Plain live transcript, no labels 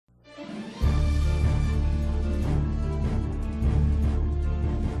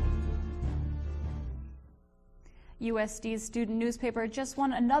USD's student newspaper just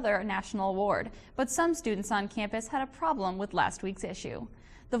won another national award, but some students on campus had a problem with last week's issue.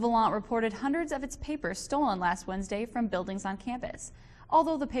 The Volant reported hundreds of its papers stolen last Wednesday from buildings on campus.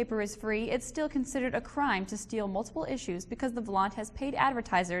 Although the paper is free, it's still considered a crime to steal multiple issues because the Volant has paid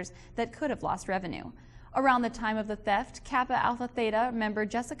advertisers that could have lost revenue. Around the time of the theft, Kappa Alpha Theta member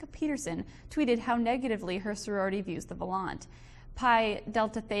Jessica Peterson tweeted how negatively her sorority views the Volant. Pi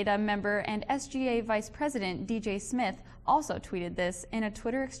Delta Theta member and SGA Vice President DJ Smith also tweeted this in a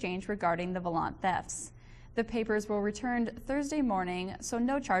Twitter exchange regarding the Volant thefts. The papers were returned Thursday morning, so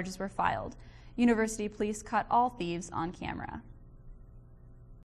no charges were filed. University police caught all thieves on camera.